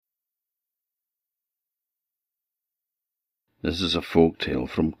This is a folk tale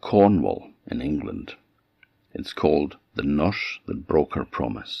from Cornwall in England. It's called The Nurse That Broke Her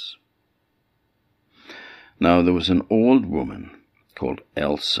Promise. Now there was an old woman called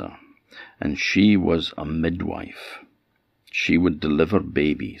Elsa, and she was a midwife. She would deliver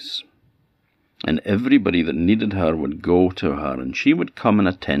babies, and everybody that needed her would go to her, and she would come and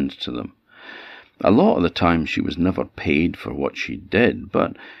attend to them. A lot of the time she was never paid for what she did,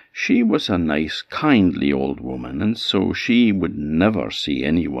 but she was a nice, kindly old woman, and so she would never see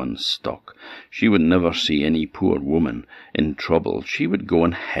anyone stuck. She would never see any poor woman in trouble. She would go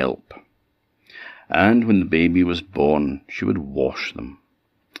and help. And when the baby was born, she would wash them,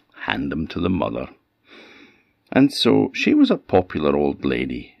 hand them to the mother. And so she was a popular old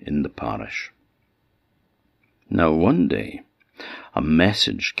lady in the parish. Now one day, a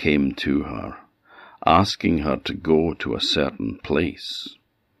message came to her, asking her to go to a certain place.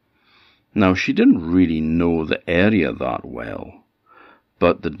 Now she didn't really know the area that well,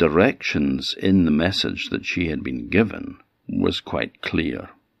 but the directions in the message that she had been given was quite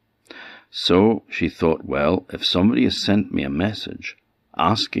clear. So she thought, well, if somebody has sent me a message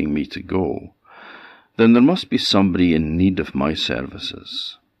asking me to go, then there must be somebody in need of my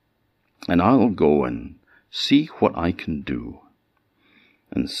services, and I'll go and see what I can do.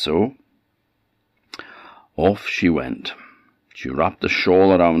 And so off she went. She wrapped a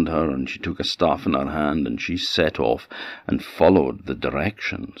shawl around her, and she took a staff in her hand, and she set off and followed the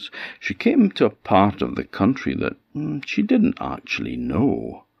directions. She came to a part of the country that she didn't actually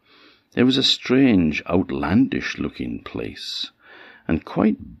know. It was a strange, outlandish-looking place, and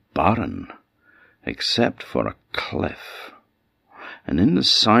quite barren, except for a cliff. And in the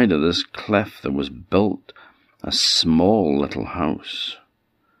side of this cliff there was built a small little house.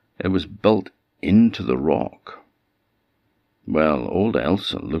 It was built into the rock. Well, old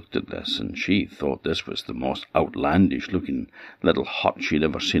Elsa looked at this, and she thought this was the most outlandish-looking little hut she'd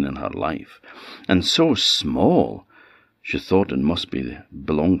ever seen in her life, and so small, she thought it must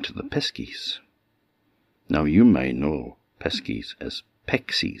belong to the Piskies. Now you may know Piskies as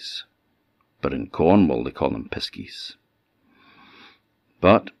Pixies, but in Cornwall they call them Piskies.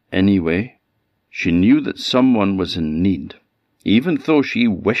 But anyway, she knew that someone was in need. Even though she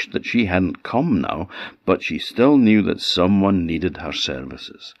wished that she hadn't come now, but she still knew that someone needed her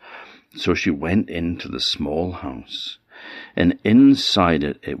services. So she went into the small house, and inside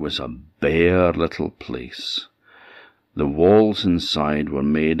it was a bare little place. The walls inside were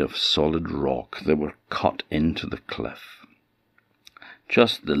made of solid rock that were cut into the cliff.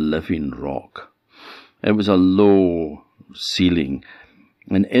 Just the living rock. It was a low ceiling,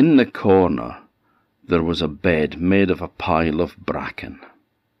 and in the corner there was a bed made of a pile of bracken.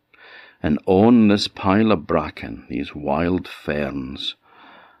 And on this pile of bracken, these wild ferns,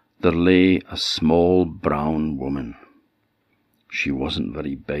 there lay a small brown woman. She wasn't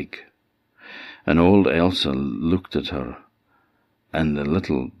very big. And old Elsa looked at her, and the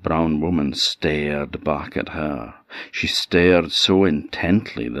little brown woman stared back at her. She stared so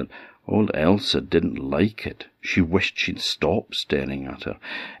intently that old Elsa didn't like it. She wished she'd stop staring at her.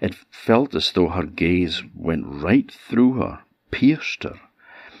 It felt as though her gaze went right through her, pierced her.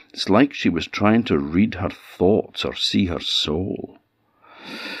 It's like she was trying to read her thoughts or see her soul.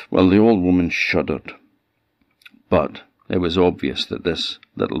 Well, the old woman shuddered, but it was obvious that this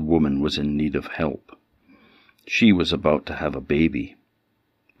little woman was in need of help. She was about to have a baby,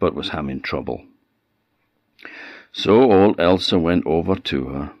 but was having trouble. So old Elsa went over to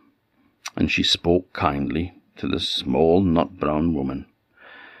her, and she spoke kindly to the small nut-brown woman,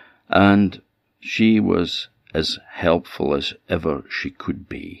 and she was as helpful as ever she could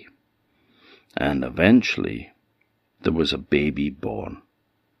be. And eventually there was a baby born,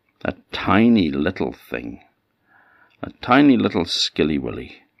 a tiny little thing, a tiny little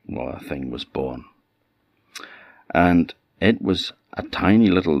skilly-willy thing was born. And it was a tiny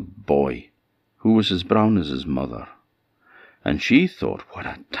little boy who was as brown as his mother. And she thought, what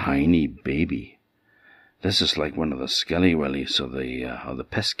a tiny baby. This is like one of the skilly-willies or the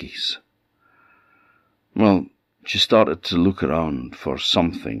Piskies. Well, she started to look around for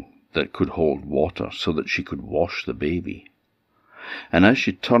something that could hold water so that she could wash the baby. And as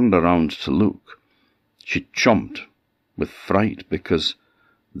she turned around to look, she jumped with fright, because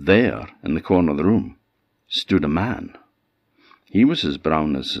there, in the corner of the room, stood a man. He was as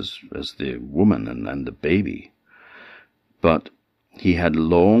brown as the woman and the baby, but he had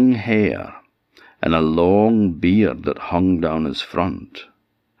long hair and a long beard that hung down his front,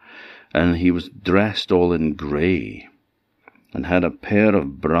 and he was dressed all in grey, and had a pair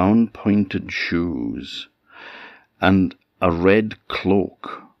of brown pointed shoes, and a red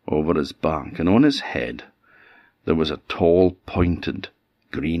cloak over his back, and on his head there was a tall, pointed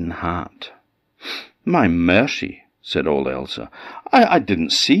green hat. "My mercy," said old Elsa, I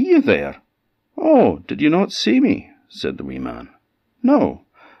didn't see you there." "Oh, did you not see me?" said the wee man. No,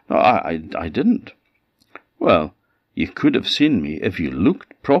 I didn't." "Well, you could have seen me if you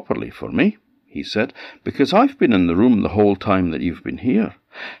looked properly for me," he said, "because I've been in the room the whole time that you've been here."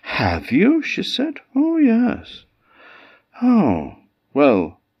 "Have you?" she said. "Oh, yes." "Oh,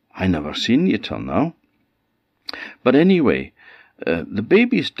 well, I never seen you till now. But anyway, the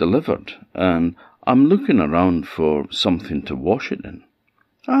baby's delivered, and I'm looking around for something to wash it in."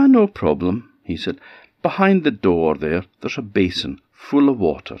 "Ah, no problem," he said. "Behind the door there's a basin full of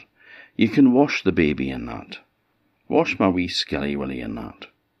water. You can wash the baby in that. Wash my wee Skilly Willy in that."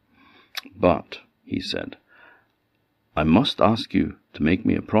 "But," he said, "I must ask you to make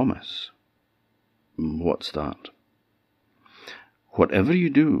me a promise." "What's that?" "Whatever you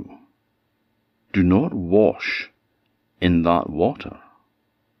do, do not wash in that water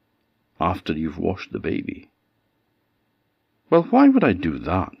after you've washed the baby." "Well, why would I do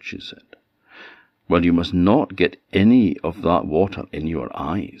that?" she said. "Well, you must not get any of that water in your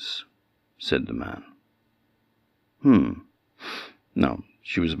eyes," said the man. Now,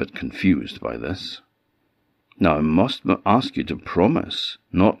 she was a bit confused by this. "Now, I must ask you to promise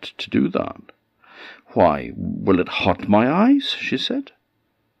not to do that." "Why, will it hurt my eyes?" she said.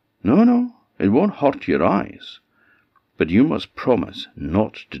 No, it won't hurt your eyes, but you must promise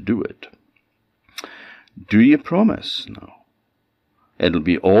not to do it." "Do you promise now?" "It'll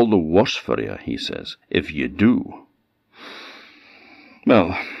be all the worse for you," he says, "if you do."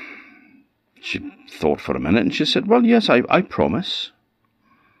 Well, she thought for a minute, and she said, "Well, yes, I promise."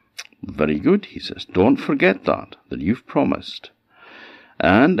 "Very good," he says. "Don't forget that you've promised.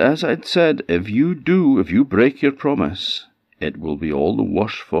 And as I'd said, if you break your promise, it will be all the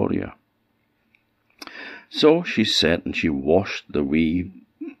worse for you." So she sat and she washed the wee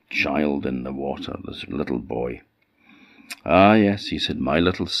child in the water, this little boy. "Ah, yes," he said, "my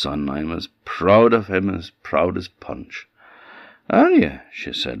little son, I'm as proud of him as proud as Punch." "Are you?"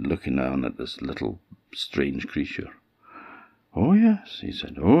 she said, looking down at this little strange creature. "Oh, yes," he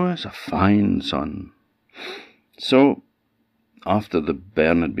said. "Oh, it's a fine son." So, after the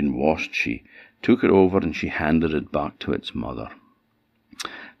bairn had been washed, she took it over and she handed it back to its mother.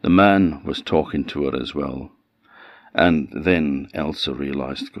 The man was talking to her as well. And then Elsa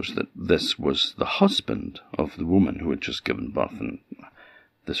realized, of course, that this was the husband of the woman who had just given birth, and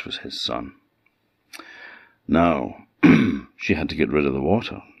this was his son. Now, she had to get rid of the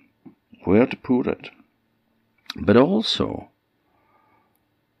water. Where to put it? But also,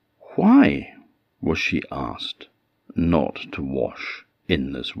 why was she asked not to wash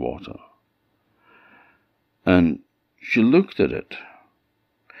in this water? And she looked at it,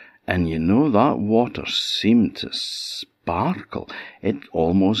 and you know that water seemed to sparkle. It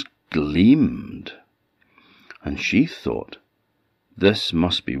almost gleamed. And she thought, this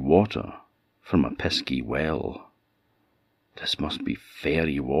must be water from a pesky well. This must be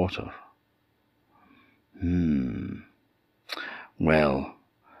fairy water. Well,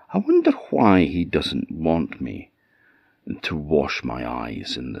 I wonder why he doesn't want me to wash my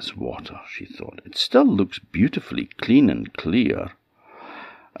eyes in this water, she thought. It still looks beautifully clean and clear.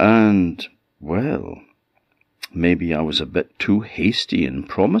 And, well, maybe I was a bit too hasty in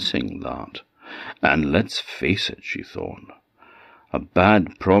promising that. And let's face it, she thought, a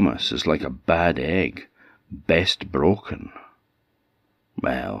bad promise is like a bad egg, best broken.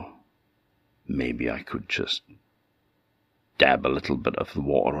 Well, maybe I could just dab a little bit of the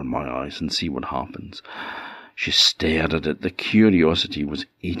water on my eyes and see what happens. She stared at it. The curiosity was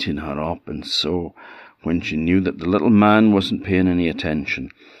eating her up, and so, when she knew that the little man wasn't paying any attention,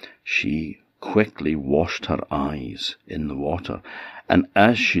 she quickly washed her eyes in the water. And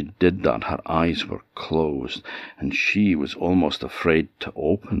as she did that, her eyes were closed, and she was almost afraid to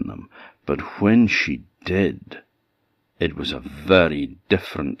open them. But when she did, it was a very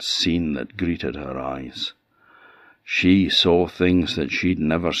different scene that greeted her eyes. She saw things that she'd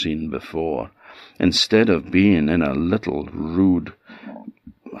never seen before. Instead of being in a little rude,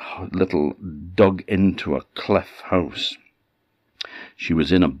 little dug into a cliff house, she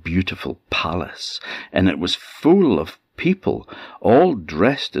was in a beautiful palace, and it was full of people, all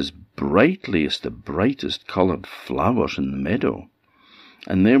dressed as brightly as the brightest coloured flowers in the meadow.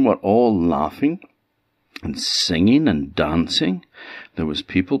 And they were all laughing and singing and dancing. There was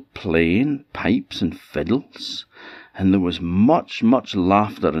people playing pipes and fiddles, and there was much, much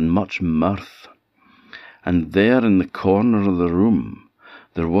laughter and much mirth. And there in the corner of the room,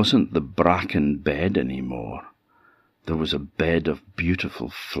 there wasn't the bracken bed anymore. There was a bed of beautiful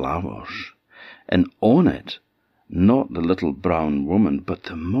flowers, and on it not the little brown woman, but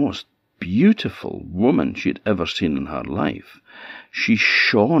the most beautiful woman she had ever seen in her life. She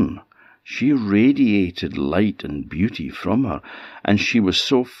shone. She radiated light and beauty from her, and she was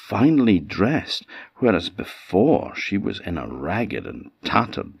so finely dressed, whereas before she was in a ragged and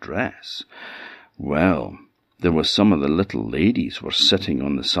tattered dress. Well, there were some of the little ladies were sitting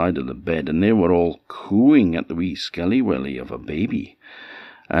on the side of the bed, and they were all cooing at the wee skellywilly of a baby,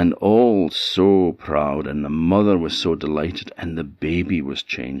 and all so proud, and the mother was so delighted, and the baby was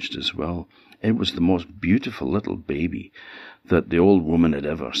changed as well. It was the most beautiful little baby that the old woman had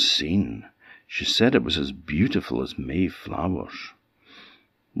ever seen. She said it was as beautiful as May flowers.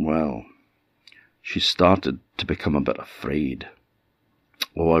 Well, she started to become a bit afraid.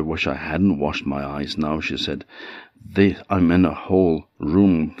 "Oh, I wish I hadn't washed my eyes now," she said. "I'm in a whole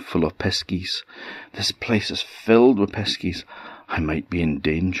room full of peskies. This place is filled with peskies. I might be in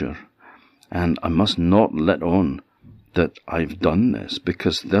danger, and I must not let on that I've done this,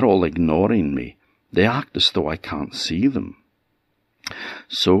 because they're all ignoring me. They act as though I can't see them."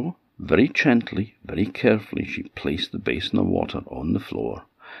 So, very gently, very carefully, she placed the basin of water on the floor,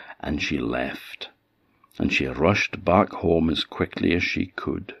 and she left. And she rushed back home as quickly as she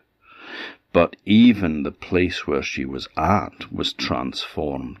could. But even the place where she was at was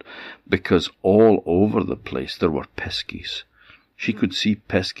transformed, because all over the place there were peskies. She could see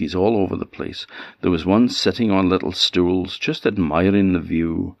peskies all over the place. There was one sitting on little stools, just admiring the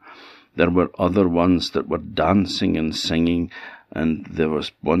view. There were other ones that were dancing and singing, and there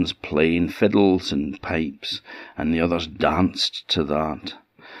was ones playing fiddles and pipes, and the others danced to that.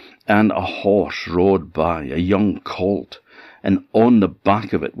 And a horse rode by, a young colt, and on the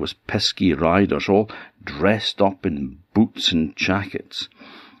back of it was pesky riders, all dressed up in boots and jackets.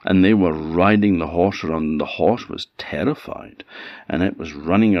 And they were riding the horse around, and the horse was terrified, and it was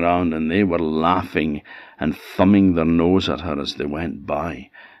running around, and they were laughing and thumbing their nose at her as they went by,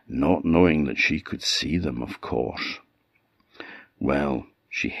 not knowing that she could see them, of course. Well,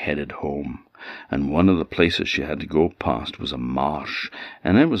 she headed home, and one of the places she had to go past was a marsh,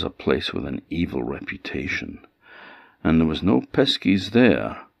 and it was a place with an evil reputation. And there was no peskies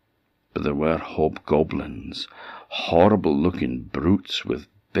there, but there were hobgoblins, horrible-looking brutes with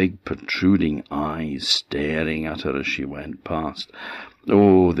big protruding eyes staring at her as she went past.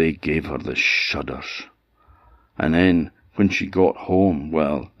 Oh, they gave her the shudders. And then, when she got home,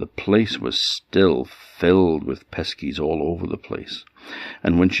 well, the place was still filled with peskies all over the place.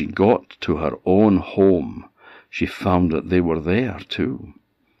 And when she got to her own home, she found that they were there too.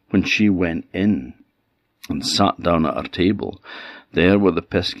 When she went in and sat down at her table, there were the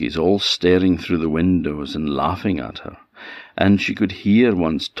peskies all staring through the windows and laughing at her. And she could hear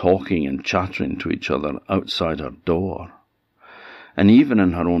ones talking and chattering to each other outside her door. And even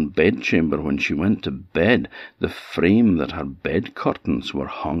in her own bedchamber, when she went to bed, the frame that her bed curtains were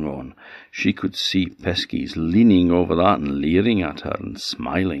hung on, she could see peskies leaning over that and leering at her and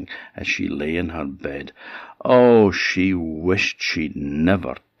smiling as she lay in her bed. Oh, she wished she'd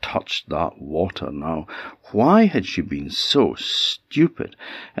never touched that water now. Why had she been so stupid?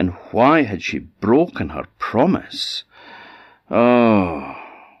 And why had she broken her promise? Oh,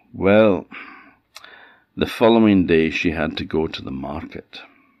 well, the following day she had to go to the market.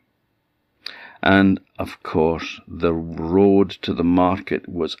 And, of course, the road to the market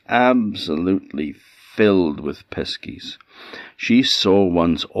was absolutely filled with peskies. She saw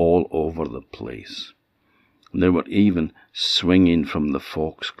ones all over the place. They were even swinging from the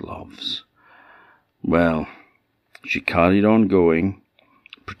foxgloves. Well, she carried on going,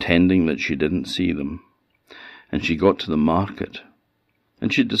 pretending that she didn't see them. And she got to the market,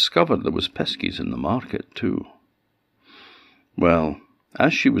 and she discovered there was peskies in the market too. Well,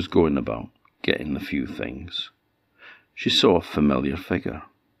 as she was going about, getting the few things, she saw a familiar figure.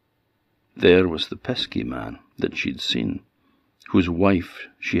 There was the pesky man that she'd seen, whose wife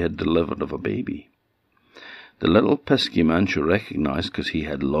she had delivered of a baby. The little pesky man she recognized because he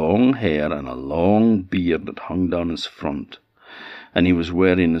had long hair and a long beard that hung down his front, and he was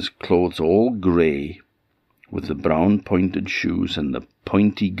wearing his clothes all grey, with the brown pointed shoes and the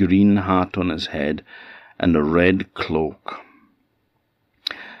pointy green hat on his head and a red cloak.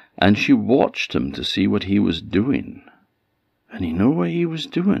 And she watched him to see what he was doing. And you know what he was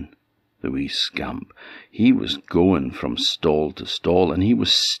doing? The wee scamp. He was going from stall to stall, and he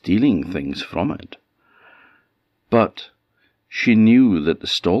was stealing things from it. But she knew that the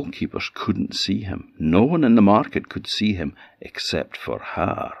stall-keepers couldn't see him. No one in the market could see him except for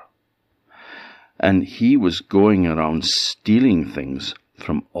her. And he was going around stealing things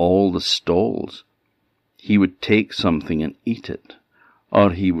from all the stalls. He would take something and eat it,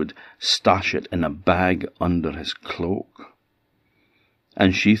 or he would stash it in a bag under his cloak.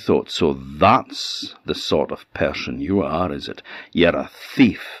 And she thought, so that's the sort of person you are, is it? You're a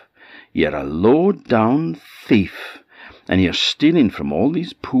thief. You're a low-down thief. And you're stealing from all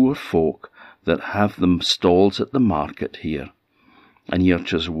these poor folk that have them stalls at the market here. And you're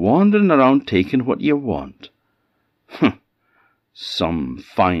just wandering around taking what you want. Some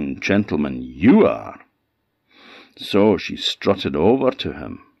fine gentleman you are. So she strutted over to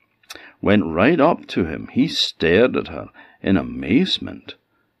him, went right up to him. He stared at her in amazement,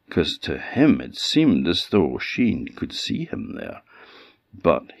 'cause to him it seemed as though she could see him there.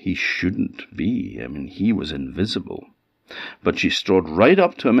 But he shouldn't be. I mean, he was invisible. But she strode right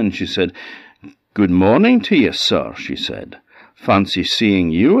up to him and she said, "Good morning to you, sir," she said. "Fancy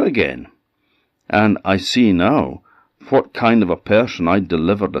seeing you again. And I see now what kind of a person I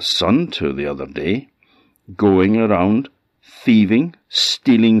delivered a son to the other day. Going around, thieving,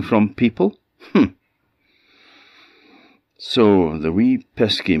 stealing from people. So the wee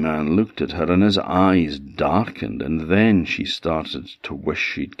pesky man looked at her, and his eyes darkened, and then she started to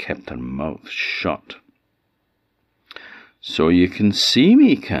wish she'd kept her mouth shut. "So you can see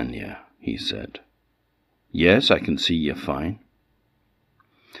me, can you?" he said. "Yes, I can see you fine."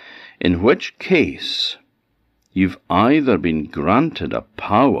 "In which case, you've either been granted a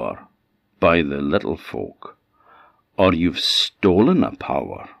power by the little folk, or you've stolen a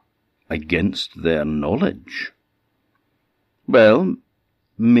power against their knowledge." "Well,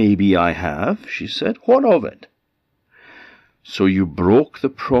 maybe I have," she said. "What of it?" "So you broke the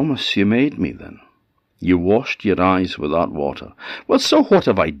promise you made me, then? You washed your eyes with that water." "Well, so what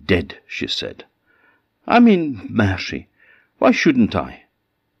if I did?" she said. "I mean, mercy, why shouldn't I?"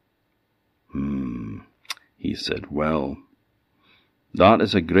 He said, "Well, that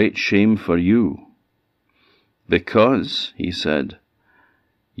is a great shame for you. Because," he said,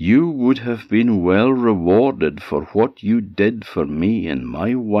 "you would have been well rewarded for what you did for me and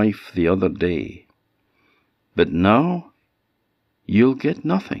my wife the other day. But now you'll get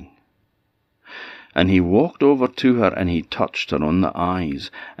nothing." And he walked over to her and he touched her on the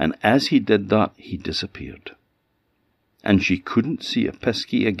eyes, and as he did that, he disappeared. And she couldn't see a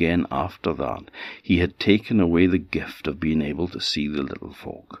pesky again after that. He had taken away the gift of being able to see the little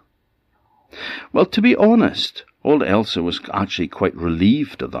folk. Well, to be honest, old Elsa was actually quite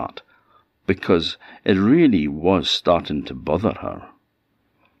relieved of that, because it really was starting to bother her.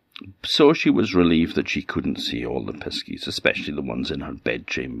 So she was relieved that she couldn't see all the piskies, especially the ones in her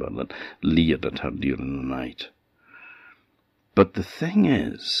bedchamber that leered at her during the night. But the thing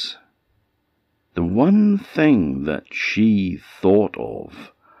is, the one thing that she thought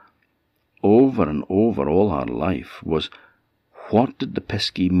of over and over all her life was, what did the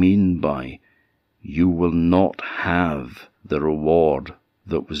pesky mean by, "You will not have the reward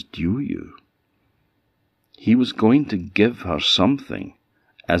that was due you"? He was going to give her something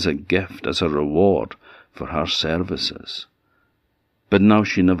as a gift, as a reward for her services. But now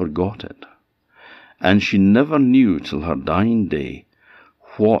she never got it. And she never knew till her dying day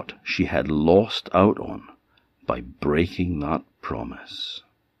what she had lost out on by breaking that promise.